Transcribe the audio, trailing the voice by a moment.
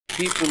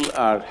people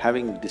are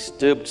having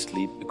disturbed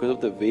sleep because of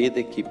the way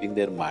they're keeping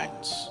their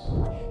minds.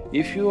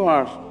 If you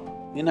are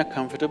in a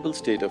comfortable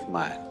state of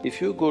mind,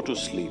 if you go to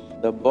sleep,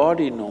 the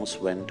body knows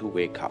when to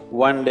wake up.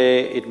 One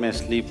day it may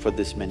sleep for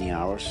this many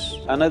hours,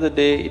 another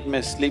day it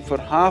may sleep for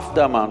half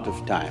the amount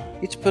of time.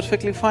 It's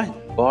perfectly fine.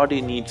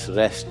 Body needs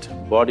rest,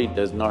 body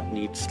does not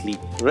need sleep.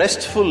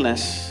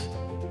 Restfulness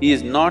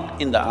is not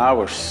in the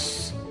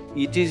hours,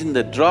 it is in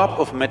the drop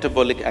of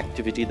metabolic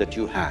activity that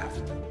you have.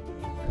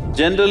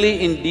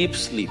 Generally, in deep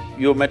sleep,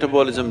 your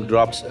metabolism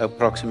drops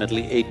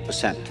approximately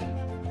 8%.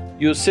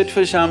 You sit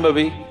for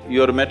Shambhavi,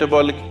 your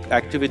metabolic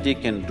activity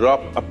can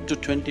drop up to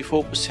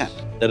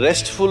 24%. The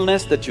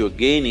restfulness that you're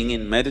gaining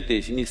in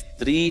meditation is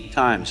 3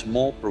 times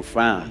more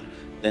profound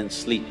than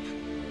sleep.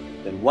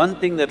 Then one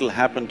thing that'll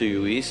happen to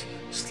you is,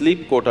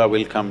 sleep quota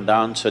will come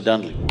down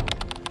suddenly.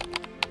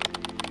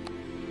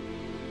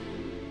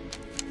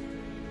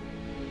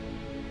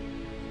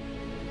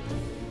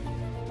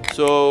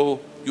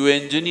 So, you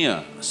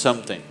engineer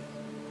something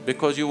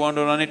because you want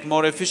to run it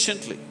more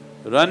efficiently.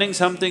 Running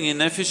something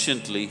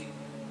inefficiently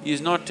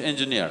is not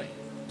engineering.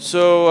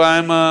 So,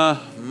 I'm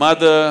a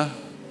mother,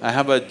 I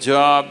have a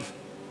job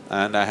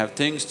and I have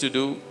things to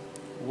do.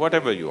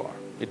 Whatever you are,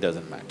 it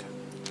doesn't matter.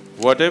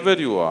 Whatever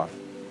you are,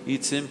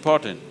 it's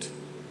important,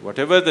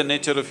 whatever the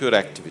nature of your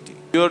activity.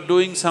 You're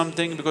doing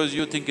something because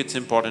you think it's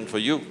important for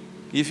you.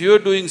 If you're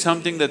doing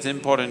something that's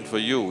important for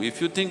you,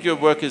 if you think your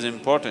work is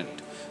important,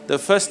 the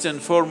first and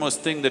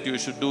foremost thing that you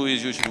should do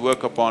is you should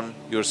work upon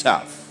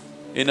yourself.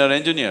 Inner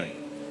engineering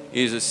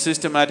is a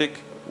systematic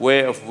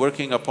way of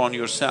working upon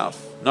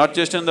yourself, not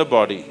just in the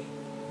body,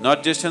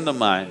 not just in the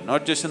mind,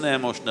 not just in the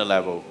emotional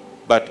level,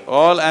 but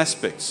all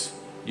aspects,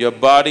 your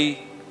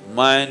body,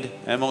 mind,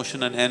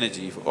 emotion and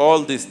energy. If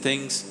all these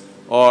things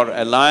are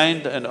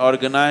aligned and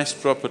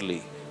organized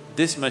properly,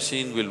 this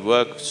machine will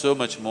work so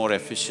much more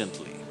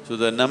efficiently. So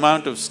the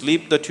amount of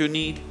sleep that you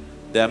need,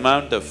 the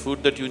amount of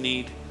food that you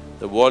need,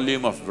 the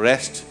volume of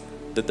rest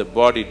that the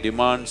body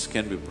demands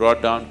can be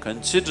brought down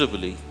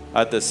considerably.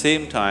 At the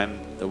same time,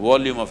 the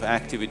volume of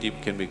activity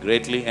can be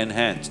greatly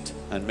enhanced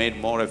and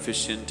made more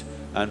efficient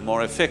and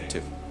more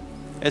effective.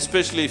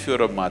 Especially if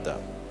you're a mother,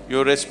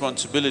 your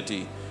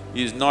responsibility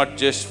is not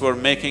just for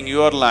making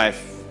your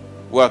life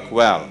work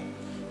well.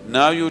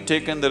 Now you've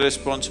taken the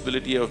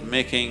responsibility of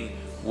making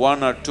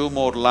 1 or 2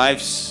 more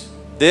lives,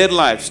 their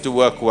lives to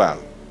work well.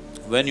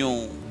 When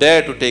you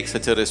dare to take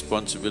such a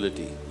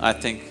responsibility, I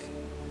think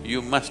you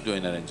must do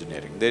inner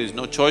engineering. There is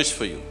no choice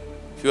for you.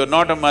 If you are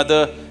not a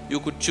mother, you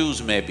could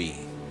choose maybe.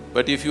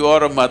 But if you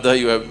are a mother,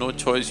 you have no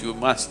choice, you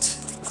must.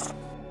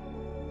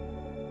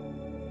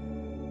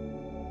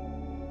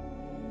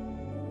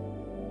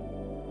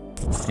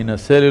 In a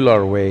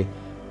cellular way,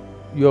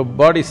 your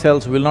body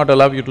cells will not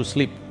allow you to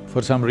sleep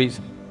for some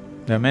reason.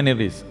 There are many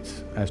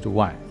reasons as to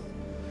why.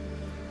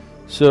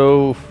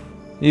 So,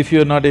 if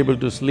you're not able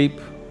to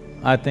sleep,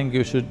 I think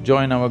you should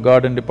join our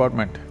garden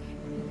department.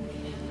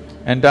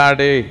 Entire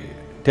day,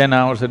 10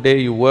 hours a day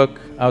you work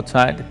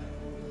outside,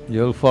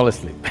 you'll fall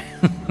asleep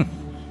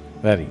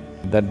Very.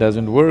 That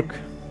doesn't work.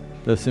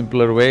 The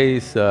simpler way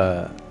is,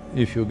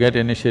 if you get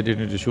initiated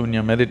into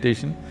Shoonya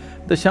meditation,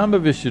 the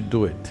Shambhavi should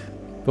do it.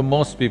 For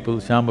most people,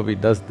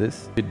 Shambhavi does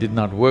this. It did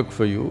not work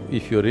for you.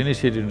 If you're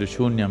initiated into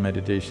Shoonya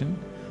meditation,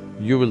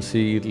 you will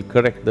see it'll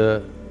correct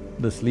the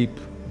sleep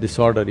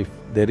disorder if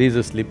there is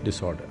a sleep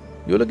disorder.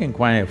 You're looking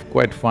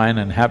quite fine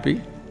and happy,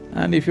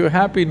 and if you're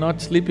happy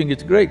not sleeping,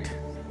 it's great.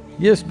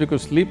 Yes,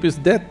 because sleep is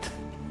death.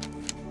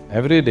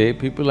 Every day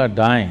people are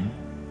dying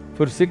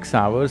for 6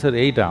 hours or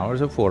 8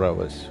 hours or 4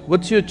 hours.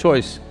 What's your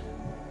choice?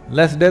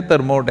 Less death or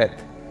more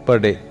death per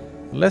day?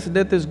 Less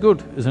death is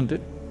good, isn't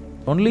it?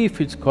 Only if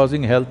it's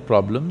causing health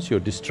problems, you're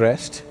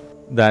distressed,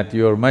 that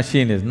your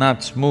machine is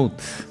not smooth.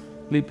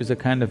 Sleep is a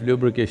kind of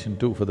lubrication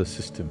too for the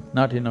system.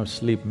 Not enough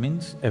sleep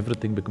means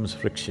everything becomes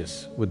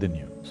frictious within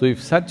you. So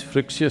if such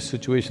frictious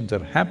situations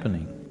are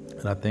happening,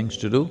 there are things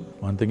to do.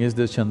 One thing is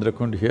this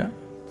Chandrakund here,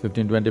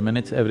 15-20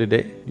 minutes every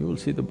day, you will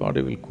see the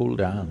body will cool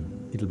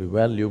down, it'll be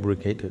well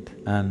lubricated,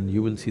 and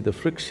you will see the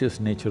frictious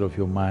nature of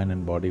your mind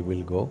and body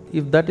will go.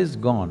 If that is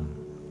gone,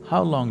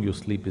 how long you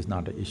sleep is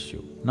not an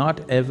issue.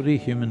 Not every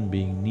human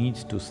being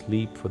needs to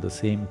sleep for the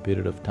same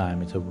period of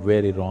time, it's a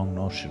very wrong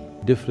notion.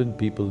 Different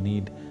people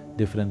need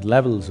different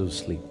levels of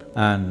sleep.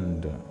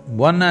 And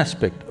one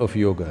aspect of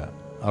yoga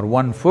or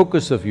one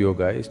focus of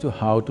yoga is to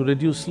how to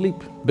reduce sleep,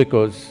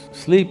 because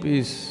sleep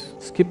is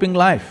skipping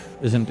life,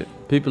 isn't it?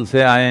 People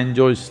say, I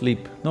enjoy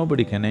sleep.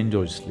 Nobody can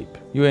enjoy sleep.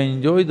 You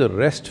enjoy the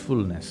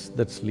restfulness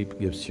that sleep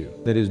gives you.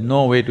 There is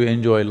no way to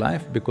enjoy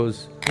life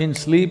because in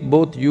sleep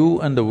both you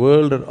and the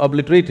world are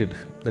obliterated,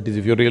 that is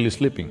if you're really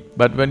sleeping.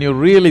 But when you're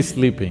really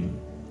sleeping,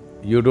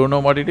 you don't know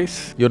what it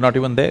is, you're not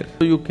even there.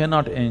 So you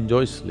cannot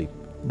enjoy sleep.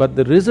 But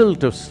the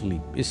result of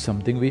sleep is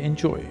something we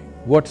enjoy.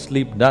 What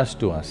sleep does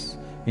to us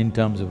in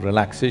terms of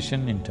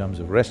relaxation, in terms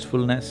of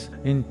restfulness,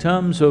 in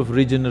terms of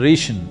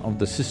regeneration of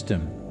the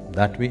system,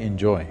 that we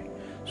enjoy.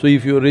 So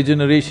if your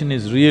regeneration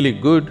is really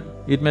good,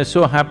 it may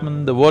so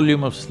happen the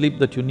volume of sleep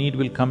that you need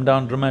will come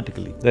down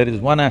dramatically. There is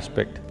one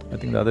aspect. I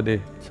think the other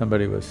day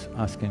somebody was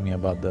asking me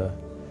about the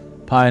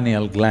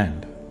pineal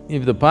gland.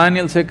 If the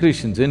pineal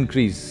secretions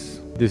increase,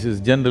 this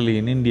is generally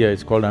in India,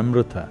 it's called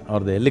amrita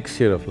or the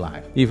elixir of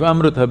life. If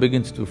amrita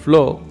begins to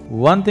flow,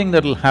 one thing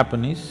that will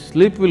happen is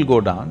sleep will go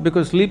down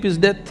because sleep is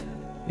death.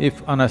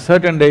 If on a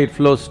certain day it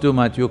flows too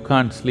much, you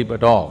can't sleep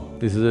at all.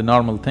 This is a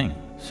normal thing.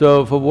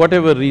 So for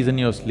whatever reason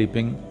you're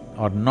sleeping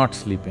or not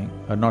sleeping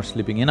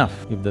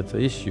enough, if that's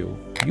the issue,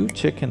 you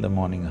check in the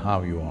morning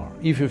how you are.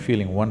 If you're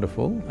feeling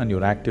wonderful and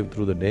you're active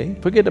through the day,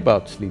 forget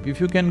about sleep. If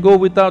you can go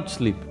without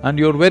sleep and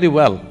you're very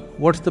well,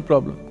 what's the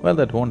problem? Well,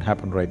 that won't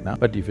happen right now,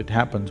 but if it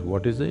happens,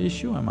 what is the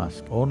issue, I'm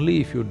asking?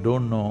 Only if you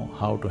don't know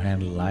how to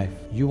handle life,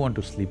 you want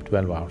to sleep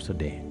 12 hours a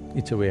day.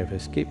 It's a way of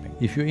escaping.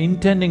 If you're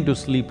intending to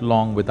sleep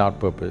long without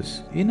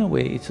purpose, in a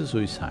way it's a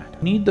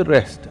suicide. Need the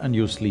rest and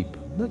you sleep,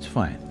 that's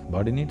fine.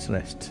 Body needs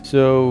rest.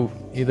 So,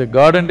 either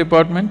garden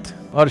department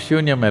or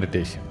Shoonya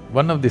meditation,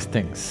 one of these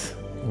things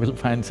will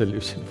find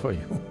solution for you.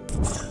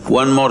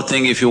 One more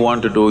thing if you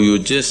want to do, you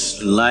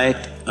just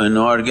light an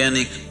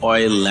organic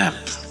oil lamp,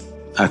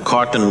 a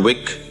cotton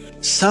wick,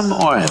 some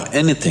oil,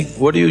 anything.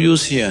 What do you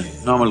use here?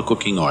 Normal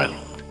cooking oil.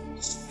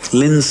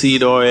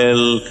 Linseed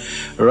oil,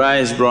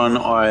 rice bran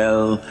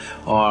oil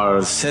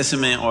or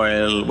sesame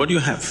oil, what do you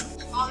have?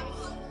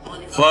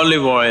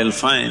 Olive oil,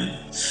 fine.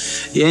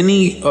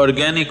 Any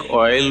organic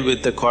oil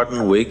with a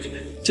cotton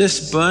wick,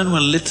 just burn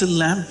one little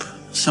lamp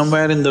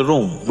somewhere in the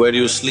room where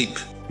you sleep.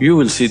 You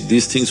will see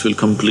these things will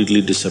completely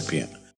disappear.